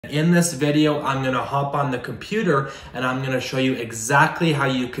In this video, I'm going to hop on the computer and I'm going to show you exactly how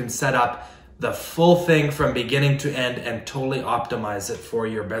you can set up the full thing from beginning to end and totally optimize it for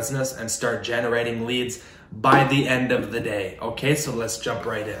your business and start generating leads by the end of the day. Okay, so let's jump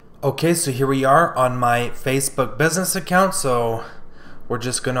right in. Okay, so here we are on my Facebook business account. So we're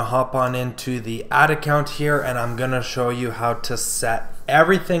just going to hop on into the ad account here and I'm going to show you how to set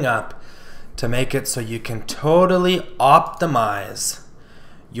everything up to make it so you can totally optimize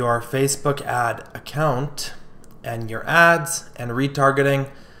your Facebook ad account and your ads and retargeting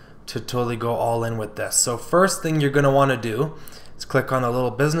to totally go all in with this. So first thing you're going to want to do is click on the little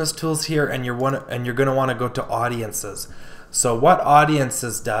business tools here and you're going to want to go to audiences. So what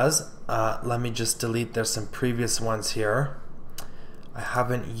audiences does, let me just delete, there's some previous ones here. I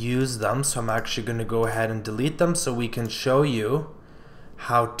haven't used them, so I'm actually going to go ahead and delete them so we can show you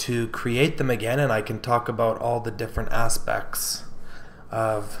how to create them again, and I can talk about all the different aspects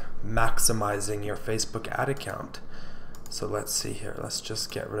of maximizing your Facebook ad account. So let's see here, let's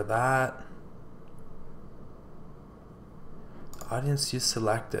just get rid of that. The audience you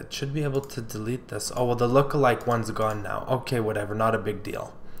selected should be able to delete this. Oh well, the lookalike one's gone now. Okay, whatever, not a big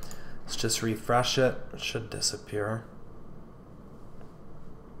deal. Let's just refresh it, it should disappear.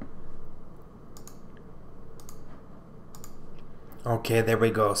 Okay, there we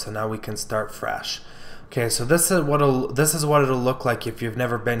go. So now we can start fresh. Okay, so this is what it'll look like if you've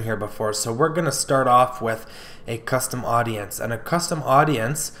never been here before. So we're going to start off with a custom audience, and a custom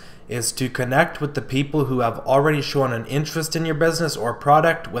audience is to connect with the people who have already shown an interest in your business or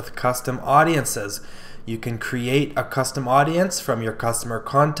product with custom audiences. You can create a custom audience from your customer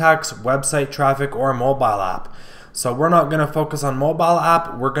contacts, website traffic, or mobile app. So we're not going to focus on mobile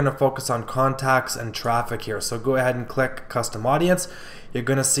app, we're going to focus on contacts and traffic here. So go ahead and click custom audience. You're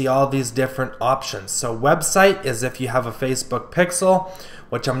going to see all these different options. So website is if you have a Facebook pixel,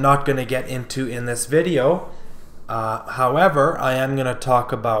 which I'm not going to get into in this video. However, I am going to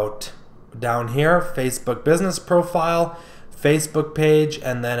talk about down here, Facebook business profile, Facebook page,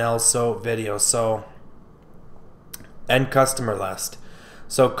 and then also video. So, and customer list.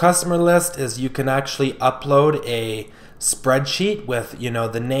 So customer list is you can actually upload a spreadsheet with, you know,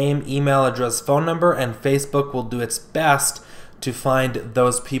 the name, email address, phone number, and Facebook will do its best to find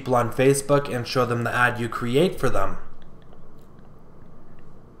those people on Facebook and show them the ad you create for them.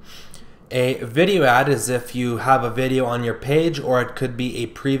 A video ad is if you have a video on your page, or it could be a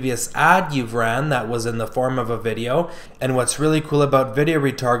previous ad you've ran that was in the form of a video. And what's really cool about video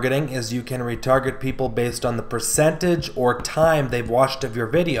retargeting is you can retarget people based on the percentage or time they've watched of your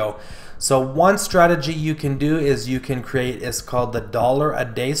video. So one strategy you can do is you can create, it's called the $1 a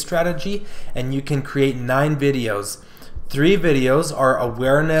day strategy, and you can create 9 videos. 3 videos are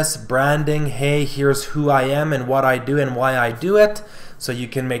awareness, branding, hey, here's who I am and what I do and why I do it. So you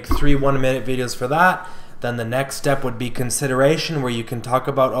can make 3 1-minute videos for that. Then the next step would be consideration, where you can talk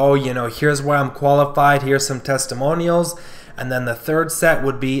about, oh, you know, here's why I'm qualified, here's some testimonials. And then the third set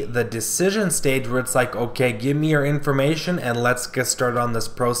would be the decision stage, where it's like, okay, give me your information and let's get started on this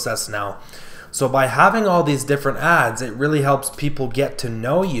process now. So by having all these different ads, it really helps people get to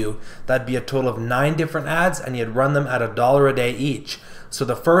know you. That'd be a total of 9 different ads, and you'd run them at $1 a day each. So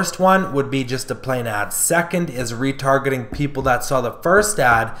the first one would be just a plain ad. Second is retargeting people that saw the first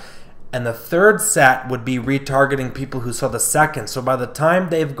ad. And the third set would be retargeting people who saw the second. So by the time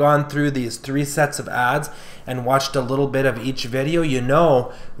they've gone through these 3 sets of ads and watched a little bit of each video, you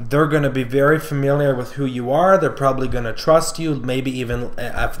know they're going to be very familiar with who you are. They're probably going to trust you, maybe even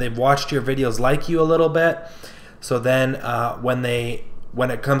if they've watched your videos, like you a little bit. So then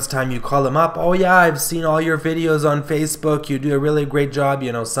when it comes time you call them up, oh yeah, I've seen all your videos on Facebook, you do a really great job,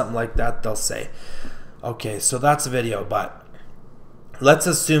 you know, something like that they'll say. Okay, so that's a video, but let's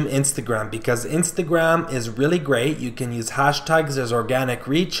assume Instagram, because Instagram is really great. You can use hashtags, there's organic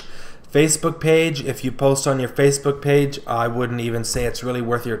reach. Facebook page, if you post on your Facebook page, I wouldn't even say it's really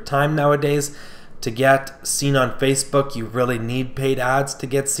worth your time nowadays. To get seen on Facebook, you really need paid ads to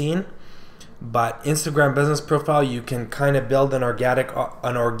get seen. But Instagram business profile, you can kind of build an organic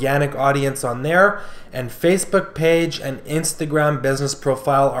audience on there. And Facebook page and Instagram business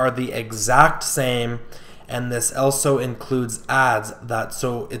profile are the exact same. And this also includes ads.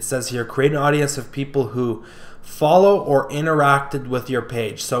 So it says here, create an audience of people who follow or interacted with your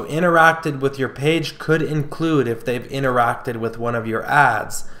page. So interacted with your page could include if they've interacted with one of your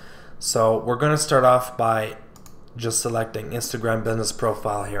ads. So we're going to start off by just selecting Instagram business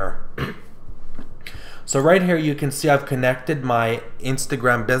profile here. So right here you can see I've connected my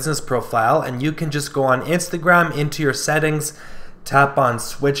Instagram business profile, and you can just go on Instagram into your settings, tap on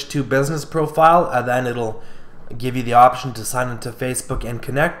switch to business profile, and then it'll give you the option to sign into Facebook and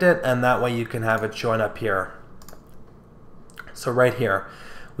connect it, and that way you can have it showing up here. So right here,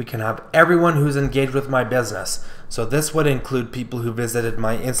 we can have everyone who's engaged with my business. So this would include people who visited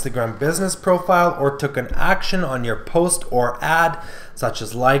my Instagram business profile or took an action on your post or ad, such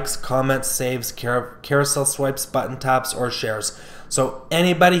as likes, comments, saves, carousel swipes, button taps, or shares. So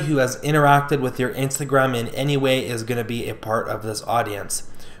anybody who has interacted with your Instagram in any way is going to be a part of this audience.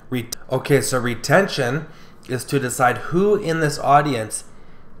 Okay, so retention is to decide who in this audience,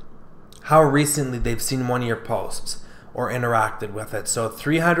 how recently they've seen one of your posts or interacted with it. So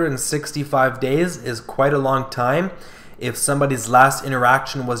 365 days is quite a long time. If somebody's last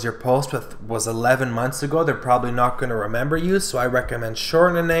interaction was your post was 11 months ago, they're probably not going to remember you. So I recommend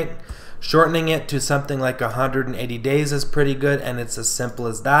shortening it to something like 180 days is pretty good, and it's as simple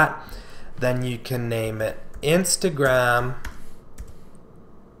as that. Then you can name it Instagram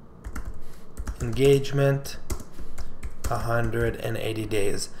engagement 180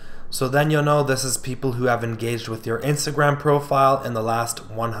 days. So then you'll know this is people who have engaged with your Instagram profile in the last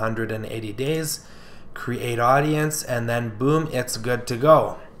 180 days. Create audience, and then boom, it's good to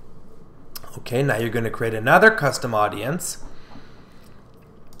go. Okay, now you're going to create another custom audience.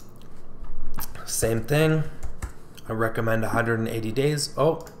 Same thing. I recommend 180 days.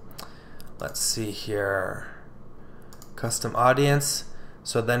 Oh, let's see here. Custom audience.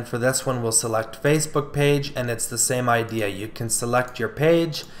 So then for this one, we'll select Facebook page, and it's the same idea. You can select your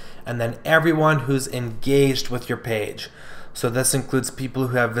page and then everyone who's engaged with your page. So this includes people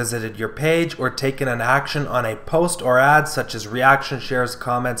who have visited your page or taken an action on a post or ad, such as reaction, shares,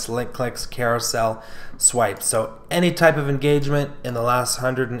 comments, link clicks, carousel, swipes. So any type of engagement in the last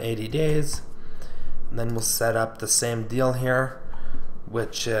 180 days. And then we'll set up the same deal here,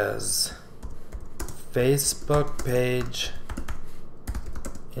 which is Facebook page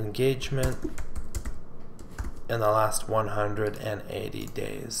engagement in the last 180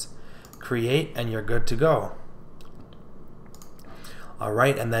 days. Create, and you're good to go. All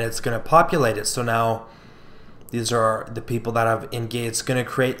right, and then it's going to populate it. So now these are the people that have engaged. It's going to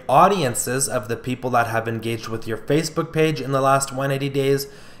create audiences of the people that have engaged with your Facebook page in the last 180 days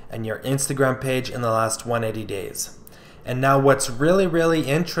and your Instagram page in the last 180 days. And now what's really, really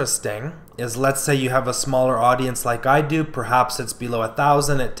interesting is, let's say you have a smaller audience like I do. Perhaps it's below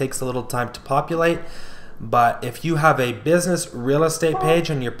 1,000. It takes a little time to populate. But if you have a business real estate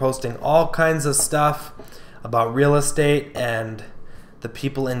page and you're posting all kinds of stuff about real estate and the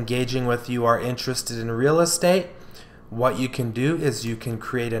people engaging with you are interested in real estate, what you can do is you can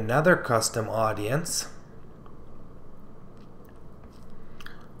create another custom audience,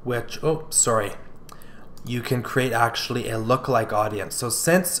 which, you can create actually a lookalike audience. So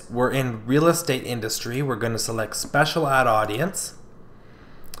since we're in real estate industry, we're going to select special ad audience.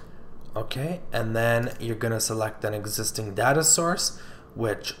 Okay, and then you're going to select an existing data source,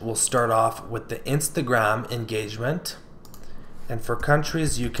 which will start off with the Instagram engagement. And for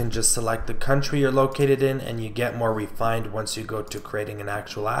countries, you can just select the country you're located in, and you get more refined once you go to creating an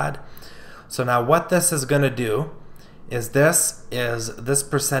actual ad. So now what this is going to do is this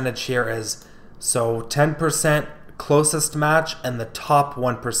percentage here is, so 10% closest match and the top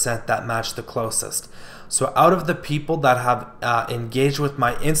 1% that match the closest. So out of the people that have engaged with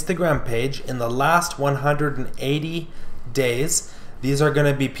my Instagram page in the last 180 days, these are going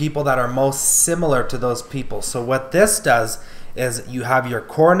to be people that are most similar to those people. So what this does is you have your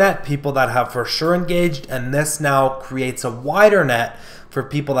core net, people that have for sure engaged, and this now creates a wider net for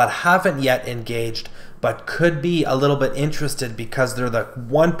people that haven't yet engaged but could be a little bit interested because they're the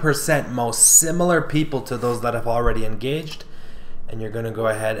 1% most similar people to those that have already engaged. And you're going to go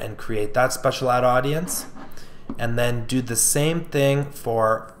ahead and create that special ad audience, and then do the same thing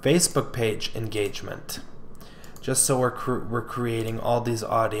for Facebook page engagement, just so we're creating all these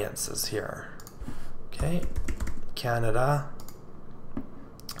audiences here. Okay, Canada,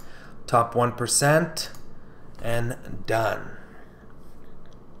 top 1%, and done.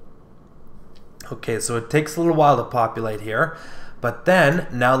 Okay, so it takes a little while to populate here, but then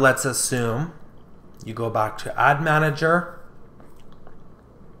now let's assume you go back to Ad Manager.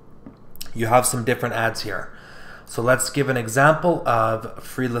 You have some different ads here. So let's give an example of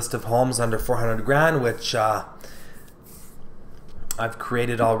free list of homes under 400 grand, which I've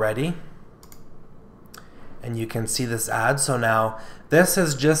created already. And you can see this ad. So now this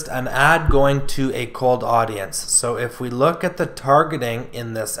is just an ad going to a cold audience. So if we look at the targeting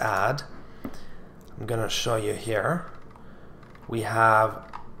in this ad, I'm going to show you here. We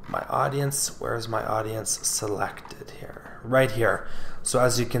have my audience. Where's my audience selected here? Right here. So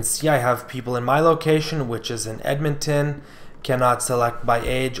as you can see, I have people in my location, which is in Edmonton, cannot select by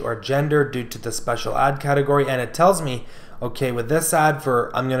age or gender due to the special ad category. And it tells me, okay, with this ad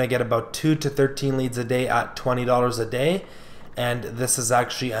I'm going to get about 2 to 13 leads a day at $20 a day. And this is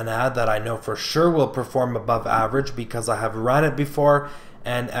actually an ad that I know for sure will perform above average because I have run it before.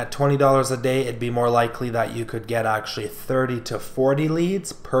 And at $20 a day, it'd be more likely that you could get actually 30 to 40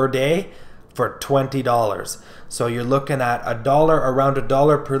 leads per day for $20. So you're looking at around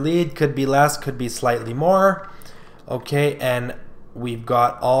 $1 per lead, could be less, could be slightly more. Okay, and we've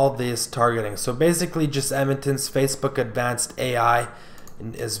got all this targeting. So basically just Edmonton's Facebook Advanced AI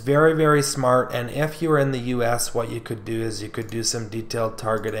is very, very smart. And if you were in the US, what you could do is you could do some detailed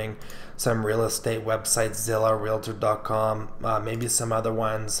targeting, some real estate websites, Zillow, Realtor.com, maybe some other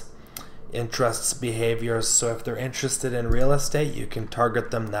ones, interests, behaviors. So if they're interested in real estate, you can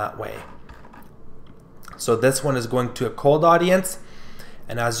target them that way. So this one is going to a cold audience.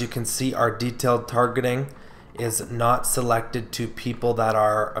 And as you can see, our detailed targeting is not selected to people that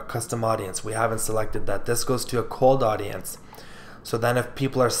are a custom audience. We haven't selected that. This goes to a cold audience. So then if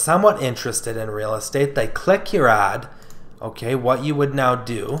people are somewhat interested in real estate, they click your ad. Okay, what you would now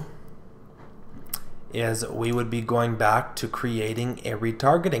do is we would be going back to creating a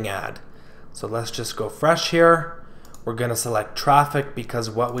retargeting ad. So let's just go fresh here. We're going to select traffic because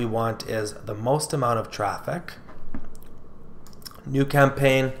what we want is the most amount of traffic. New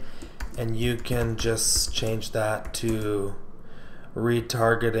campaign, and you can just change that to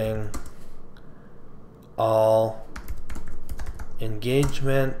retargeting all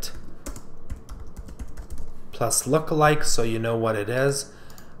engagement plus lookalike, so you know what it is.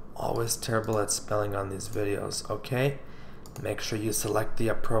 Always terrible at spelling on these videos. Okay, make sure you select the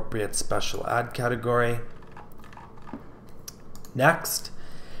appropriate special ad category. Next,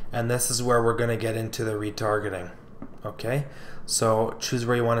 and this is where we're going to get into the retargeting. Okay, so choose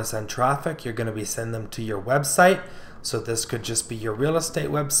where you want to send traffic. You're going to be sending them to your website. So this could just be your real estate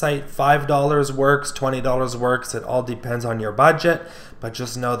website. $5 works, $20 works. It all depends on your budget, but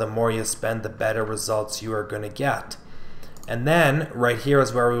just know the more you spend, the better results you are going to get. And then right here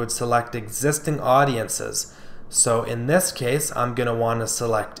is where we would select existing audiences. So in this case, I'm going to want to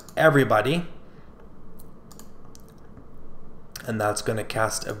select everybody. And that's going to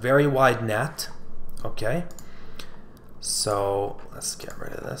cast a very wide net. Okay. So let's get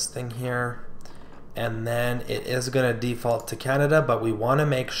rid of this thing here. And then it is going to default to Canada, but we want to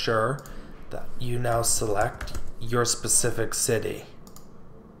make sure that you now select your specific city.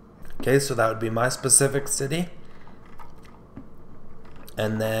 Okay, so that would be my specific city.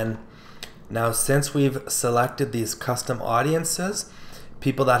 And then now since we've selected these custom audiences,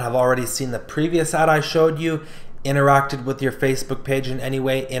 people that have already seen the previous ad I showed you, interacted with your Facebook page in any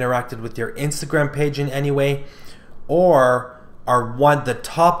way, interacted with your Instagram page in any way, or are the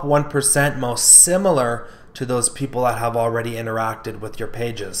top 1% most similar to those people that have already interacted with your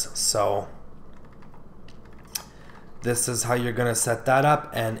pages. So this is how you're going to set that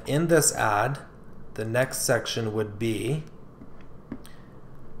up. And in this ad, the next section would be,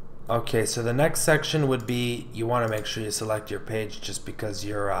 okay, so the next section would be, you want to make sure you select your page just because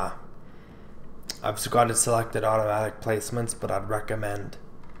you're, I've got it selected automatic placements, but I'd recommend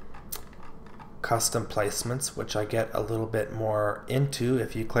custom placements, which I get a little bit more into.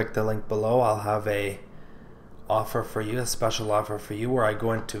 If you click the link below, I'll have a offer for you, a special offer for you, where I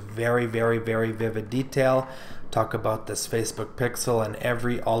go into very, very, very vivid detail, talk about this Facebook pixel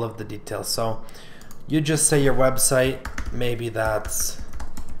and all of the details. So you just say your website, maybe that's,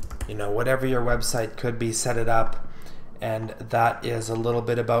 you know, whatever your website could be, set it up. And that is a little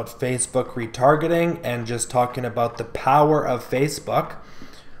bit about Facebook retargeting and just talking about the power of Facebook.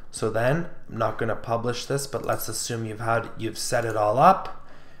 So then, I'm not going to publish this, but let's assume you've set it all up.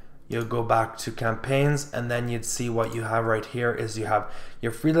 You'll go back to campaigns, and then you'd see what you have right here is you have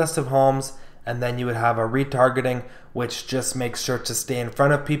your free list of homes, and then you would have a retargeting, which just makes sure to stay in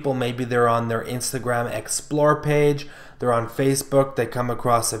front of people. Maybe they're on their Instagram Explore page, they're on Facebook, they come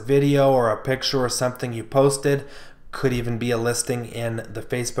across a video or a picture or something you posted, could even be a listing in the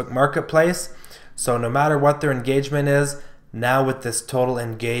Facebook Marketplace. So no matter what their engagement is, now with this total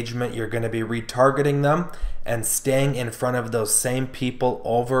engagement, you're going to be retargeting them and staying in front of those same people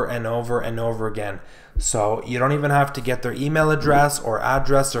over and over and over again. So you don't even have to get their email address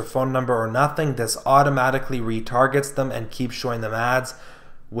or phone number or nothing. This automatically retargets them and keeps showing them ads,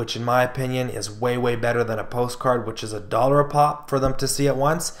 which in my opinion is way, way better than a postcard, which is $1 a pop for them to see at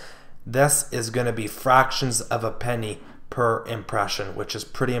once. This is going to be fractions of a penny per impression, which is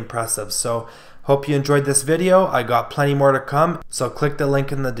pretty impressive. So hope you enjoyed this video. I got plenty more to come. So click the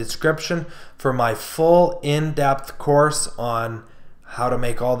link in the description for my full in-depth course on how to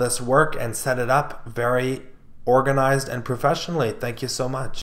make all this work and set it up very organized and professionally. Thank you so much.